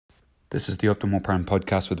This is the Optimal Prime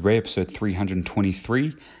Podcast with Ray, episode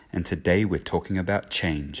 323, and today we're talking about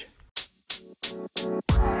change.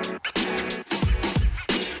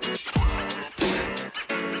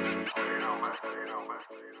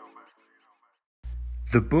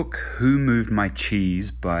 The book Who Moved My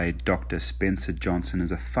Cheese by Dr. Spencer Johnson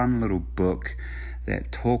is a fun little book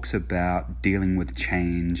that talks about dealing with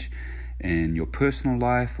change in your personal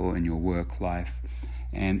life or in your work life.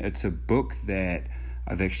 And it's a book that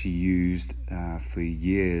I've actually used for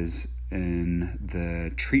years in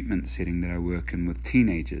the treatment setting that I work in with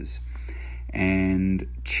teenagers. And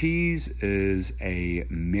cheese is a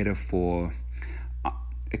metaphor.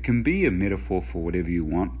 It can be a metaphor for whatever you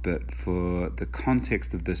want, but for the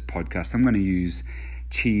context of this podcast, I'm going to use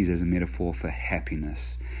cheese as a metaphor for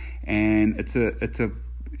happiness. And it's a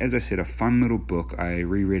as I said, a fun little book. I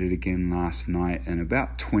reread it again last night in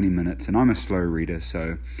about 20 minutes, and I'm a slow reader,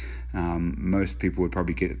 so most people would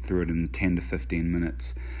probably get through it in 10 to 15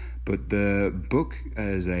 minutes. But the book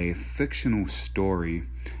is a fictional story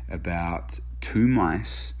about two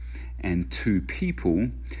mice and two people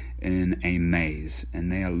in a maze,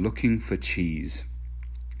 and they are looking for cheese.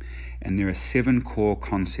 And there are 7 core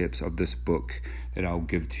concepts of this book that I'll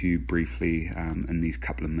give to you briefly in these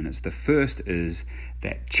couple of minutes. The first is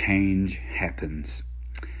that change happens.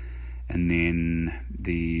 And then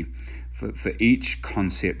for each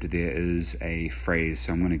concept there is a phrase,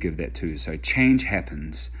 so I'm going to give that too. So change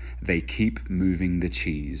happens. They keep moving the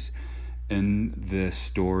cheese. In the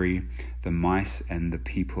story, the mice and the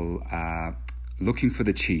people are looking for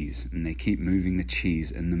the cheese, and they keep moving the cheese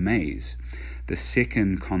in the maze. The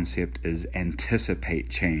second concept is anticipate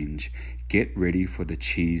change. Get ready for the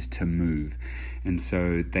cheese to move. And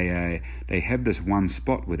so they have this one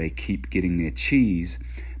spot where they keep getting their cheese,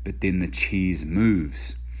 but then the cheese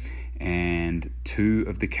moves. And 2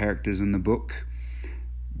 of the characters in the book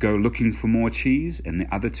go looking for more cheese, and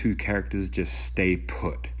the other 2 characters just stay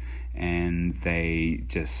put. And they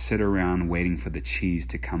just sit around waiting for the cheese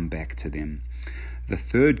to come back to them. The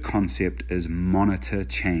third concept is monitor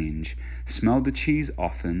change. Smell the cheese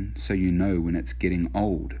often so you know when it's getting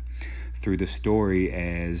old. Through the story,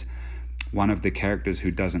 as one of the characters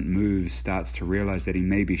who doesn't move starts to realize that he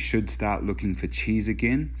maybe should start looking for cheese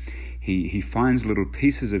again, he finds little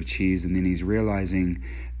pieces of cheese, and then he's realizing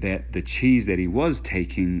that the cheese that he was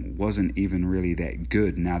taking wasn't even really that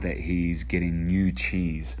good now that he's getting new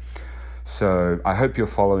cheese. So I hope you're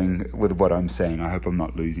following with what I'm saying. I hope I'm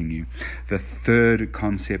not losing you. The third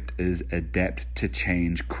concept is adapt to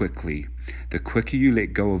change quickly. The quicker you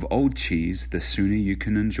let go of old cheese, the sooner you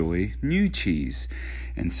can enjoy new cheese.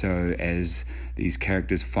 And so as these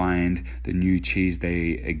characters find the new cheese,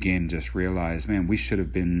 they again just realize, man, we should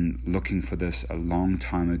have been looking for this a long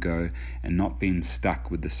time ago and not been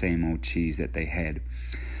stuck with the same old cheese that they had.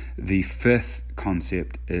 The fifth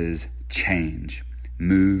concept is change.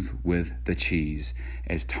 Move with the cheese.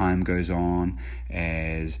 As time goes on,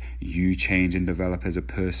 as you change and develop as a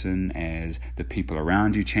person, as the people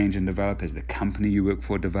around you change and develop, as the company you work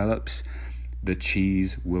for develops, the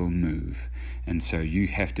cheese will move. And so you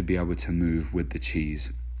have to be able to move with the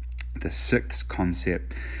cheese. The sixth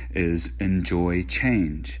concept is enjoy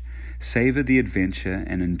change. Savor the adventure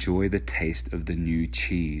and enjoy the taste of the new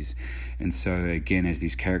cheese. And so again, as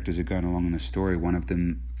these characters are going along in the story, one of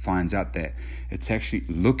them finds out that it's actually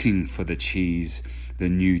looking for the cheese. The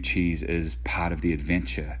new cheese is part of the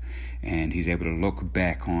adventure. And he's able to look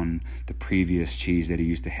back on the previous cheese that he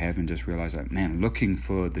used to have and just realize, like, man, looking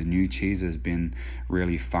for the new cheese has been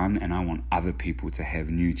really fun, and I want other people to have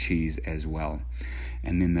new cheese as well.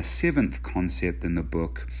 And then the 7th concept in the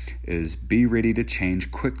book is be ready to change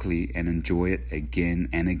quickly and enjoy it again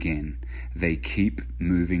and again. They keep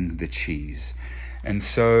moving the cheese. And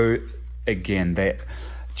so, again, that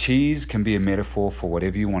cheese can be a metaphor for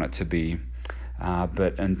whatever you want it to be.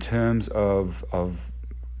 But in terms of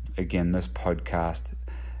again, this podcast,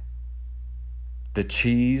 the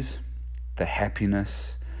cheese, the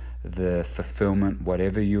happiness, the fulfillment,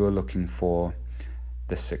 whatever you are looking for,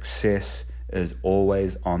 the success is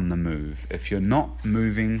always on the move. If you're not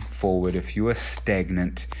moving forward, if you are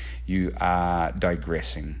stagnant, you are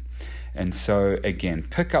digressing. And so again,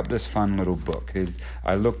 pick up this fun little book.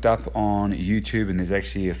 I looked up on YouTube, and there's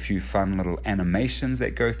actually a few fun little animations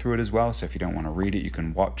that go through it as well. So if you don't want to read it, you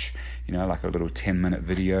can watch, like a little 10-minute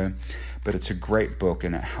video. But it's a great book,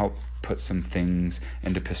 and it helped put some things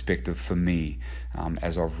into perspective for me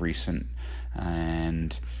as of recent.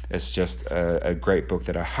 And it's just a great book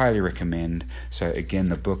that I highly recommend. So again,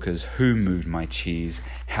 the book is Who Moved My Cheese?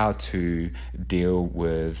 How to Deal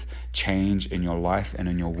with Change in Your Life and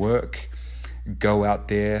in Your Work. Go out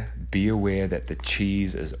there, be aware that the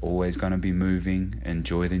cheese is always going to be moving.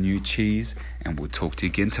 Enjoy the new cheese, and we'll talk to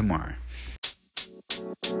you again tomorrow.